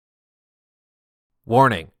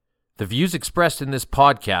Warning: the views expressed in this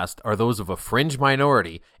podcast are those of a fringe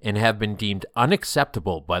minority and have been deemed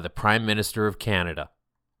unacceptable by the Prime Minister of Canada.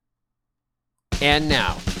 And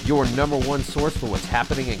now, your number one source for what's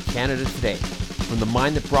happening in Canada today. From the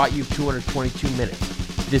mind that brought you 222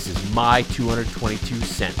 minutes, this is my 222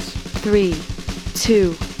 cents. 3,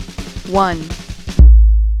 2, 1.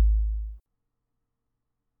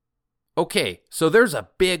 Okay, so there's a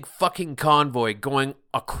big fucking convoy going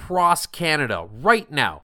across Canada right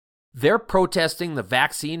now. They're protesting the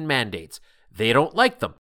vaccine mandates. They don't like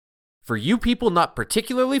them. For you people not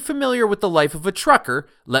particularly familiar with the life of a trucker,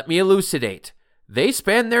 let me elucidate. They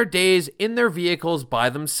spend their days in their vehicles by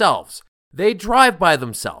themselves. They drive by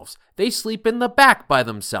themselves. They sleep in the back by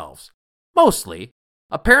themselves. Mostly.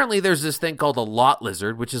 Apparently there's this thing called a lot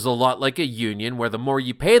lizard, which is a lot like a union where the more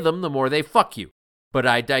you pay them, the more they fuck you. But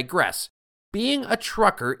I digress. Being a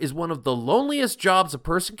trucker is one of the loneliest jobs a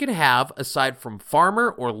person can have aside from farmer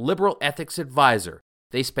or liberal ethics advisor.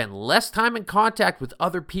 They spend less time in contact with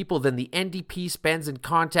other people than the NDP spends in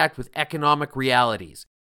contact with economic realities.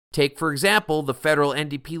 Take, for example, the federal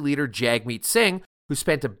NDP leader Jagmeet Singh, who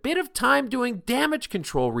spent a bit of time doing damage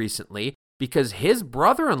control recently because his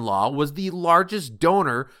brother-in-law was the largest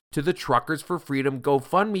donor to the Truckers for Freedom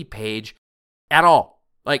GoFundMe page at all.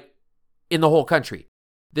 In the whole country.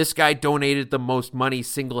 This guy donated the most money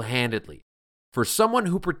single-handedly. For someone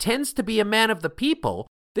who pretends to be a man of the people,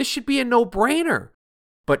 this should be a no-brainer.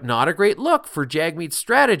 But not a great look for Jagmeet's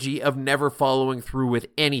strategy of never following through with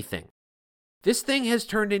anything. This thing has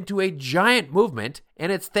turned into a giant movement, and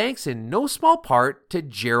it's thanks in no small part to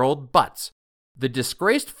Gerald Butts, the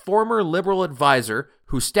disgraced former Liberal advisor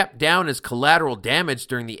who stepped down as collateral damage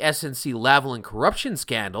during the SNC-Lavalin corruption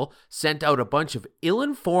scandal, sent out a bunch of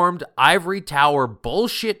ill-informed ivory tower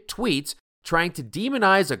bullshit tweets trying to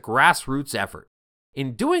demonize a grassroots effort.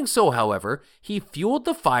 In doing so, however, he fueled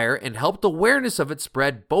the fire and helped awareness of it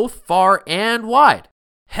spread both far and wide.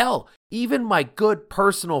 Hell, even my good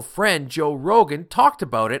personal friend Joe Rogan talked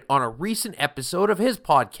about it on a recent episode of his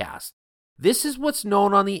podcast. This is what's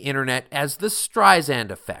known on the internet as the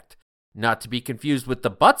Streisand effect, not to be confused with the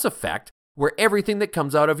Butts effect, where everything that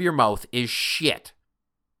comes out of your mouth is shit.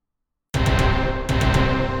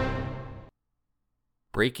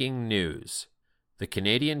 Breaking news. The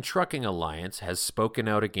Canadian Trucking Alliance has spoken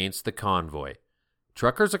out against the convoy.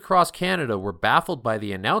 Truckers across Canada were baffled by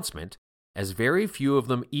the announcement, as very few of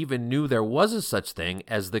them even knew there was a such thing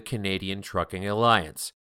as the Canadian Trucking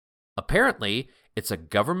Alliance. Apparently, it's a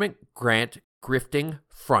government grant grifting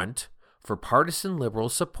front for partisan Liberal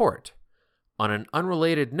support. On an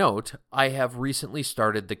unrelated note, I have recently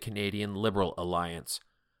started the Canadian Liberal Alliance.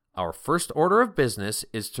 Our first order of business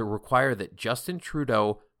is to require that Justin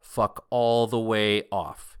Trudeau fuck all the way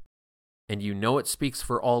off. And you know it speaks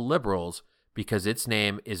for all Liberals because its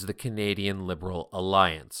name is the Canadian Liberal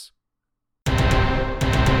Alliance.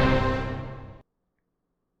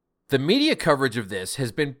 The media coverage of this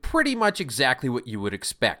has been pretty much exactly what you would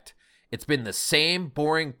expect. It's been the same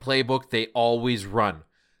boring playbook they always run.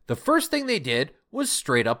 The first thing they did was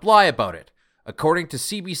straight up lie about it. According to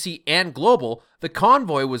CBC and Global, the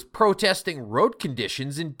convoy was protesting road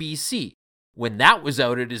conditions in BC. When that was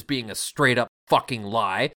outed as being a straight up fucking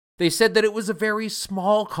lie, they said that it was a very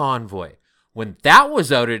small convoy. When that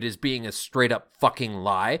was outed as being a straight up fucking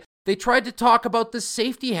lie, they tried to talk about the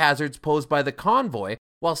safety hazards posed by the convoy,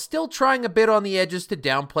 while still trying a bit on the edges to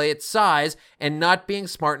downplay its size and not being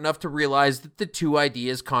smart enough to realize that the two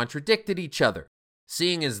ideas contradicted each other.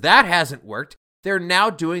 Seeing as that hasn't worked, they're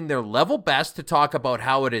now doing their level best to talk about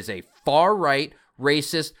how it is a far-right,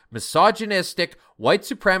 racist, misogynistic, white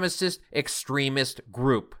supremacist, extremist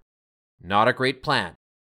group. Not a great plan.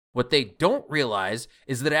 What they don't realize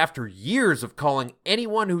is that after years of calling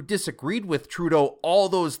anyone who disagreed with Trudeau all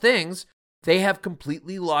those things, they have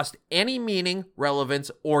completely lost any meaning, relevance,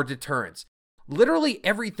 or deterrence. Literally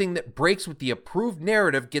everything that breaks with the approved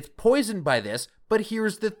narrative gets poisoned by this, but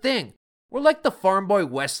here's the thing. We're like the farm boy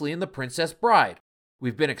Wesley and the Princess Bride.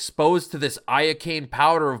 We've been exposed to this iocane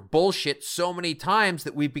powder of bullshit so many times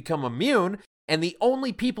that we've become immune, and the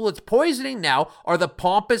only people it's poisoning now are the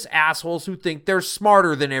pompous assholes who think they're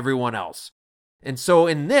smarter than everyone else. And so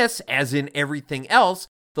in this, as in everything else,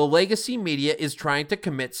 the legacy media is trying to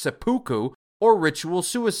commit seppuku or ritual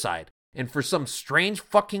suicide, and for some strange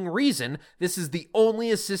fucking reason, this is the only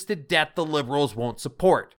assisted death the Liberals won't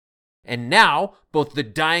support. And now, both the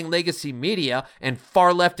dying legacy media and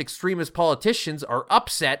far-left extremist politicians are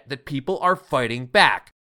upset that people are fighting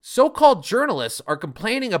back. So-called journalists are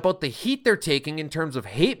complaining about the heat they're taking in terms of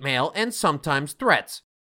hate mail and sometimes threats.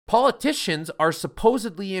 Politicians are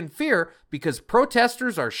supposedly in fear because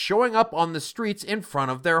protesters are showing up on the streets in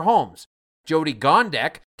front of their homes. Jyoti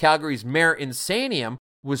Gondek, Calgary's mayor insanium,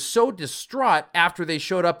 was so distraught after they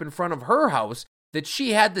showed up in front of her house that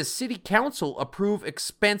she had the city council approve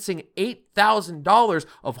expensing $8,000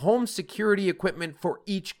 of home security equipment for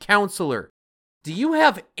each councillor. Do you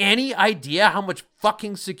have any idea how much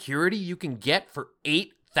fucking security you can get for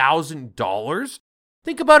 $8,000?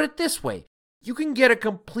 Think about it this way. You can get a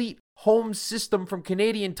complete home system from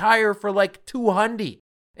Canadian Tire for like $200.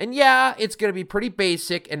 And yeah, it's going to be pretty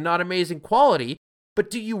basic and not amazing quality,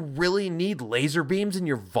 but do you really need laser beams in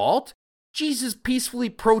your vault? Jesus peacefully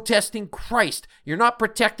protesting Christ. You're not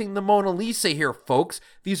protecting the Mona Lisa here, folks.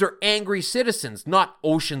 These are angry citizens, not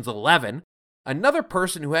Ocean's 11. Another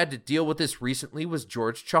person who had to deal with this recently was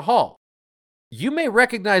George Chahal. You may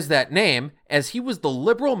recognize that name, as he was the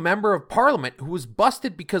Liberal member of Parliament who was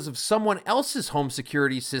busted because of someone else's home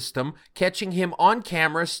security system catching him on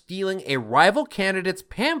camera stealing a rival candidate's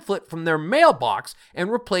pamphlet from their mailbox and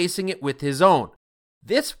replacing it with his own.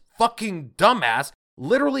 This fucking dumbass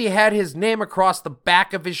literally had his name across the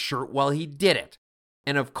back of his shirt while he did it.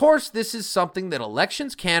 And of course, this is something that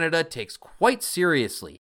Elections Canada takes quite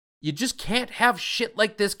seriously. You just can't have shit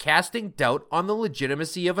like this casting doubt on the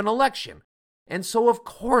legitimacy of an election. And so, of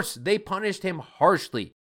course, they punished him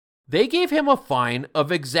harshly. They gave him a fine of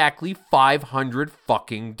exactly $500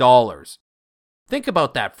 fucking dollars. Think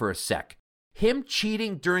about that for a sec. Him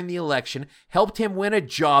cheating during the election helped him win a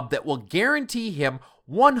job that will guarantee him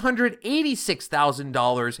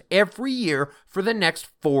 $186,000 every year for the next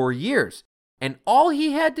 4 years. And all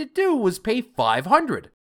he had to do was pay $500.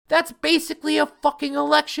 That's basically a fucking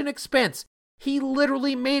election expense. He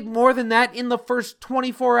literally made more than that in the first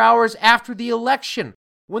 24 hours after the election.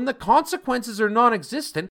 When the consequences are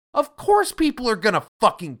non-existent, of course people are gonna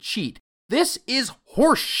fucking cheat. This is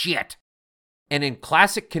horse shit. And in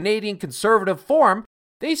classic Canadian conservative form,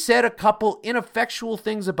 they said a couple ineffectual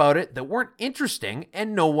things about it that weren't interesting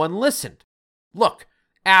and no one listened. Look,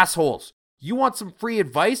 assholes, you want some free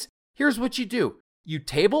advice? Here's what you do. You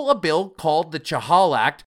table a bill called the Chahal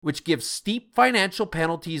Act, which gives steep financial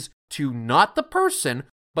penalties to not the person,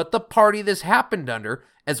 but the party this happened under,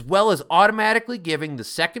 as well as automatically giving the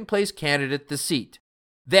second place candidate the seat.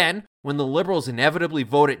 Then, when the Liberals inevitably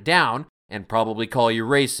vote it down, and probably call you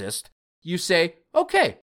racist, you say,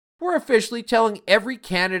 okay, we're officially telling every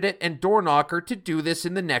candidate and door knocker to do this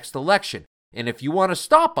in the next election, and if you want to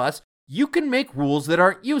stop us, you can make rules that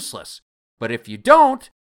aren't useless. But if you don't,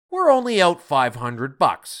 we're only out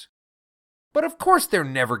 $500. But of course they're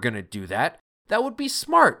never going to do that. That would be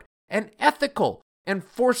smart and ethical and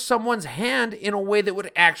force someone's hand in a way that would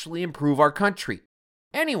actually improve our country.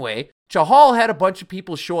 Anyway, Chahal had a bunch of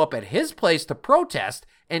people show up at his place to protest,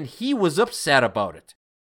 and he was upset about it.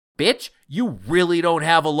 Bitch, you really don't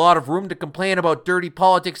have a lot of room to complain about dirty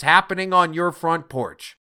politics happening on your front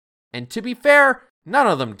porch. And to be fair, none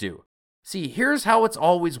of them do. See, here's how it's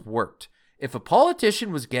always worked. If a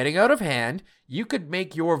politician was getting out of hand, you could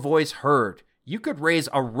make your voice heard. You could raise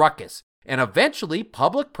a ruckus, and eventually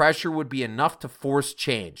public pressure would be enough to force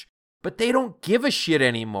change. But they don't give a shit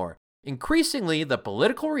anymore. Increasingly, the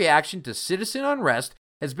political reaction to citizen unrest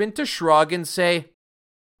has been to shrug and say,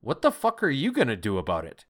 what the fuck are you gonna do about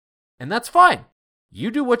it? And that's fine. You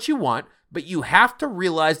do what you want, but you have to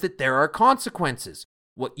realize that there are consequences.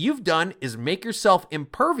 What you've done is make yourself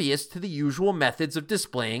impervious to the usual methods of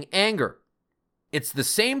displaying anger. It's the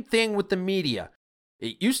same thing with the media.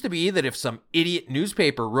 It used to be that if some idiot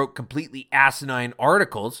newspaper wrote completely asinine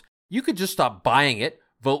articles, you could just stop buying it,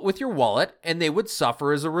 vote with your wallet, and they would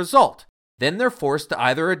suffer as a result. Then they're forced to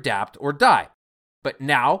either adapt or die. But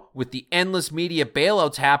now, with the endless media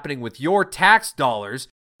bailouts happening with your tax dollars,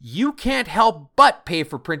 you can't help but pay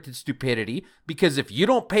for printed stupidity, because if you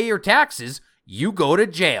don't pay your taxes, you go to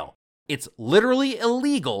jail. It's literally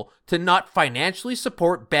illegal to not financially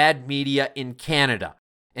support bad media in Canada.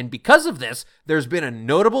 And because of this, there's been a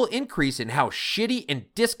notable increase in how shitty and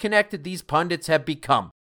disconnected these pundits have become.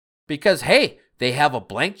 Because, hey, they have a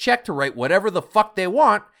blank check to write whatever the fuck they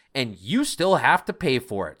want, and you still have to pay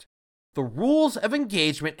for it. The rules of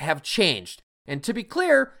engagement have changed. And to be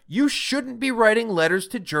clear, you shouldn't be writing letters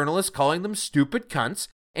to journalists calling them stupid cunts,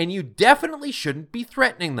 and you definitely shouldn't be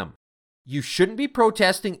threatening them. You shouldn't be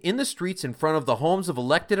protesting in the streets in front of the homes of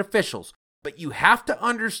elected officials, but you have to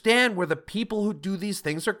understand where the people who do these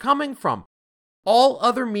things are coming from. All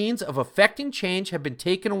other means of affecting change have been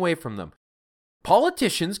taken away from them.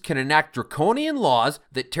 Politicians can enact draconian laws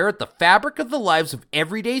that tear at the fabric of the lives of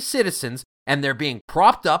everyday citizens, and they're being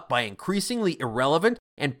propped up by increasingly irrelevant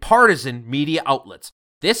and partisan media outlets.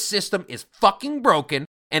 This system is fucking broken,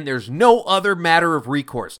 and there's no other matter of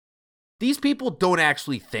recourse. These people don't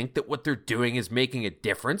actually think that what they're doing is making a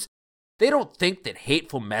difference. They don't think that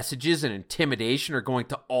hateful messages and intimidation are going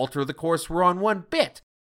to alter the course we're on one bit.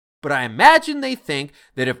 But I imagine they think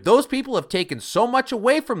that if those people have taken so much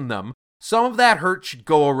away from them, some of that hurt should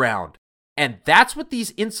go around. And that's what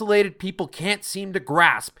these insulated people can't seem to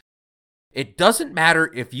grasp. It doesn't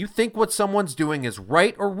matter if you think what someone's doing is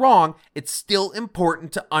right or wrong, it's still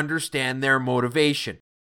important to understand their motivation.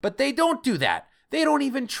 But they don't do that. They don't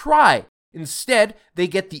even try. Instead, they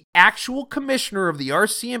get the actual commissioner of the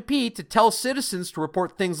RCMP to tell citizens to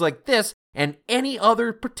report things like this and any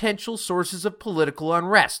other potential sources of political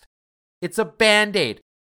unrest. It's a band-aid.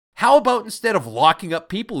 How about instead of locking up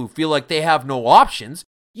people who feel like they have no options,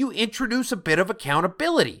 you introduce a bit of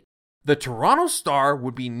accountability? The Toronto Star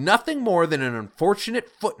would be nothing more than an unfortunate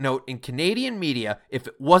footnote in Canadian media if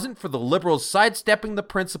it wasn't for the Liberals sidestepping the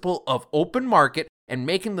principle of open market and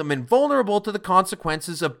making them invulnerable to the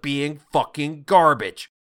consequences of being fucking garbage.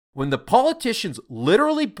 When the politicians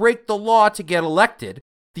literally break the law to get elected,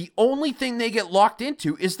 the only thing they get locked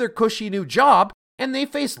into is their cushy new job, and they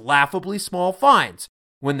face laughably small fines.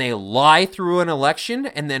 When they lie through an election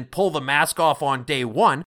and then pull the mask off on day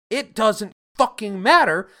one, it doesn't fucking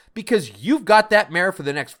matter because you've got that mayor for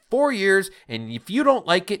the next 4 years, and if you don't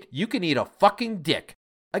like it, you can eat a fucking dick.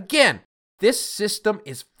 Again, this system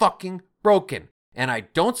is fucking broken. And I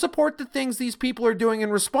don't support the things these people are doing in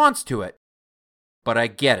response to it, but I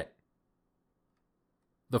get it.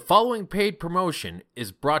 The following paid promotion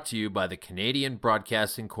is brought to you by the Canadian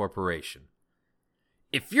Broadcasting Corporation.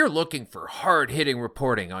 If you're looking for hard-hitting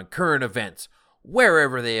reporting on current events,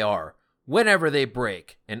 wherever they are, whenever they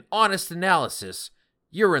break, and honest analysis,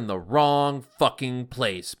 you're in the wrong fucking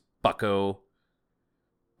place, bucko.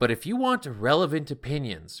 But if you want relevant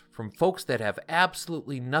opinions from folks that have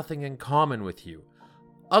absolutely nothing in common with you,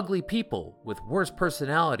 ugly people with worse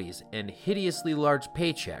personalities and hideously large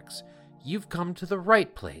paychecks, you've come to the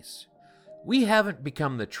right place. We haven't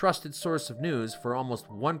become the trusted source of news for almost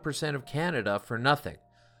 1% of Canada for nothing.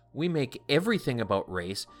 We make everything about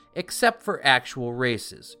race except for actual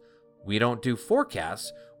races. We don't do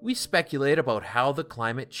forecasts, we speculate about how the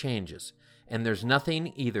climate changes. And there's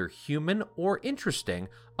nothing either human or interesting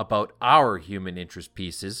about our human interest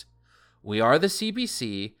pieces. We are the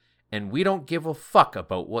CBC, and we don't give a fuck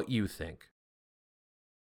about what you think.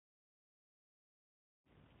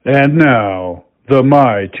 And now, the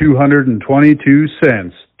My 222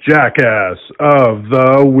 Cents Jackass of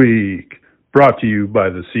the Week, brought to you by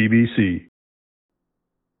the CBC.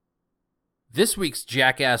 This week's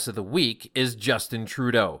Jackass of the Week is Justin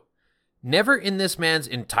Trudeau. Never in this man's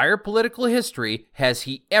entire political history has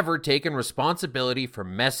he ever taken responsibility for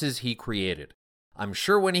messes he created. I'm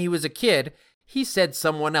sure when he was a kid, he said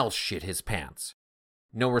someone else shit his pants.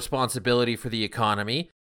 No responsibility for the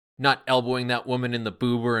economy, not elbowing that woman in the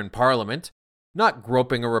boober in Parliament, not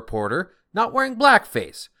groping a reporter, not wearing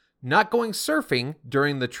blackface, not going surfing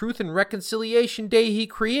during the Truth and Reconciliation Day he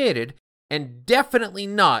created, and definitely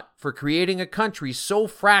not for creating a country so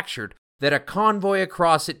fractured that a convoy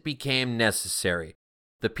across it became necessary.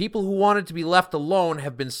 The people who wanted to be left alone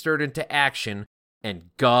have been stirred into action,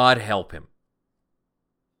 and God help him.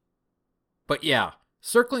 But yeah,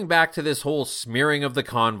 circling back to this whole smearing of the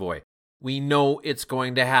convoy, we know it's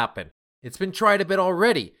going to happen. It's been tried a bit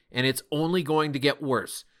already, and it's only going to get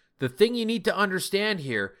worse. The thing you need to understand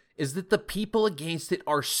here is that the people against it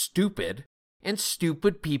are stupid, and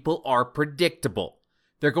stupid people are predictable.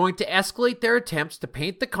 They're going to escalate their attempts to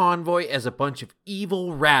paint the convoy as a bunch of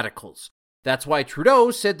evil radicals. That's why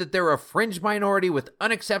Trudeau said that they're a fringe minority with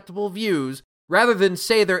unacceptable views, rather than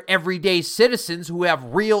say they're everyday citizens who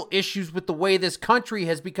have real issues with the way this country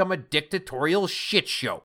has become a dictatorial shit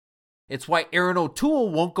show. It's why Erin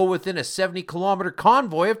O'Toole won't go within a 70-kilometer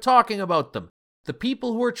convoy of talking about them. The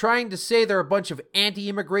people who are trying to say they're a bunch of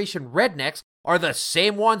anti-immigration rednecks are the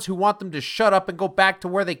same ones who want them to shut up and go back to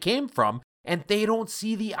where they came from, and they don't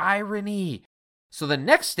see the irony. So the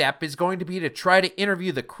next step is going to be to try to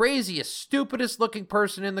interview the craziest, stupidest looking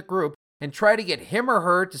person in the group and try to get him or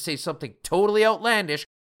her to say something totally outlandish,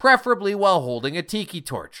 preferably while holding a tiki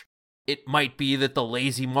torch. It might be that the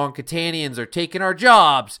lazy Moncatanians are taking our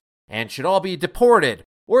jobs and should all be deported,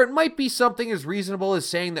 or it might be something as reasonable as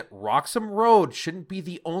saying that Roxham Road shouldn't be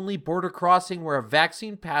the only border crossing where a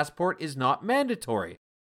vaccine passport is not mandatory.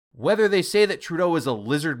 Whether they say that Trudeau is a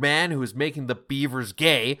lizard man who is making the beavers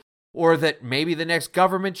gay, or that maybe the next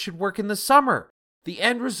government should work in the summer, the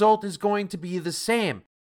end result is going to be the same.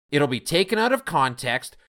 It'll be taken out of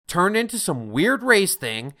context, turned into some weird race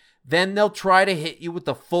thing, then they'll try to hit you with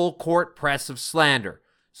the full court press of slander.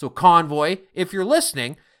 So Convoy, if you're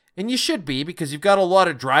listening, and you should be because you've got a lot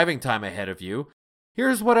of driving time ahead of you,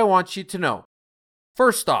 here's what I want you to know.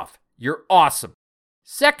 First off, you're awesome.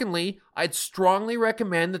 Secondly, I'd strongly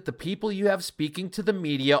recommend that the people you have speaking to the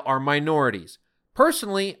media are minorities.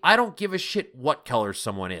 Personally, I don't give a shit what color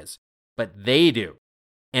someone is, but they do.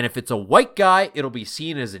 And if it's a white guy, it'll be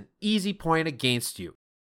seen as an easy point against you.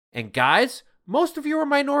 And guys, most of you are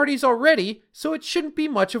minorities already, so it shouldn't be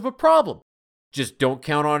much of a problem. Just don't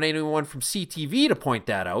count on anyone from CTV to point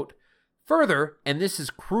that out. Further, and this is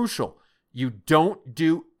crucial, you don't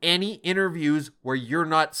do any interviews where you're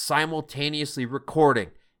not simultaneously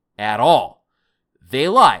recording at all. They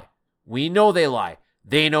lie. We know they lie.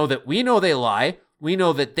 They know that we know they lie. We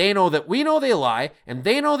know that they know that we know they lie. And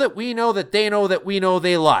they know that we know that they know that we know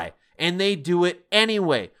they lie. And they do it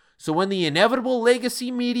anyway. So when the inevitable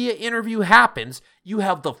legacy media interview happens, you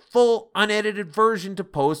have the full unedited version to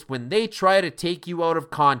post when they try to take you out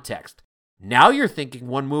of context. Now you're thinking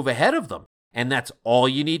one move ahead of them. And that's all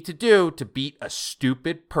you need to do to beat a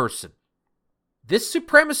stupid person. This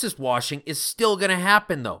supremacist washing is still going to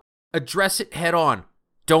happen though. Address it head on.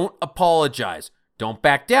 Don't apologize. Don't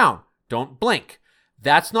back down. Don't blink.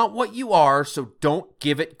 That's not what you are, so don't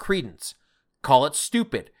give it credence. Call it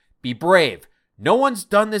stupid. Be brave. No one's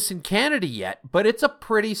done this in Canada yet, but it's a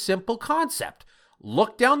pretty simple concept.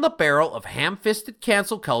 Look down the barrel of ham-fisted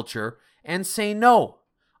cancel culture and say no.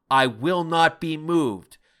 I will not be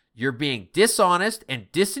moved. You're being dishonest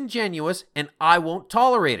and disingenuous, and I won't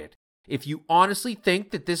tolerate it. If you honestly think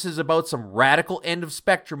that this is about some radical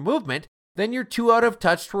end-of-spectrum movement, then you're too out of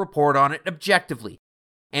touch to report on it objectively.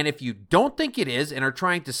 And if you don't think it is and are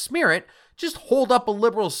trying to smear it, just hold up a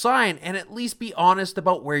liberal sign and at least be honest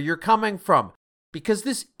about where you're coming from. Because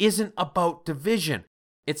this isn't about division.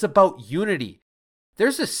 It's about unity.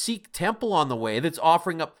 There's a Sikh temple on the way that's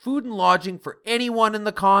offering up food and lodging for anyone in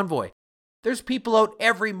the convoy. There's people out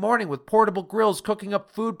every morning with portable grills cooking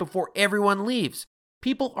up food before everyone leaves.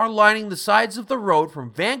 People are lining the sides of the road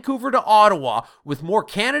from Vancouver to Ottawa with more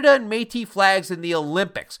Canada and Métis flags than the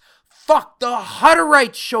Olympics. Fuck, the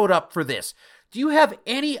Hutterites showed up for this. Do you have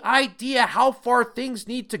any idea how far things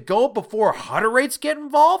need to go before Hutterites get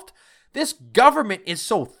involved? This government is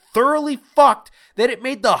so thoroughly fucked that it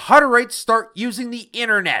made the Hutterites start using the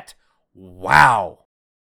internet. Wow.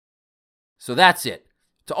 So that's it.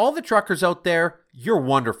 To all the truckers out there, you're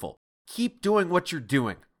wonderful. Keep doing what you're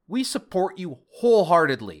doing. We support you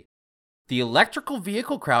wholeheartedly. The electrical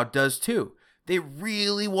vehicle crowd does too. They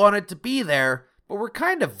really wanted to be there, but we're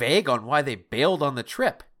kind of vague on why they bailed on the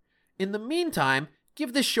trip. In the meantime,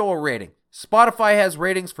 give this show a rating. Spotify has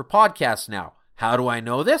ratings for podcasts now. How do I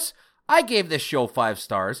know this? I gave this show 5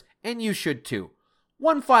 stars, and you should too.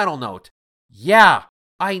 One final note. Yeah,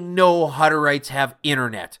 I know Hutterites have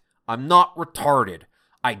internet. I'm not retarded.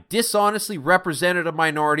 I dishonestly represented a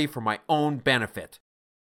minority for my own benefit.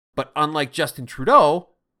 But unlike Justin Trudeau,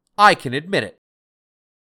 I can admit it.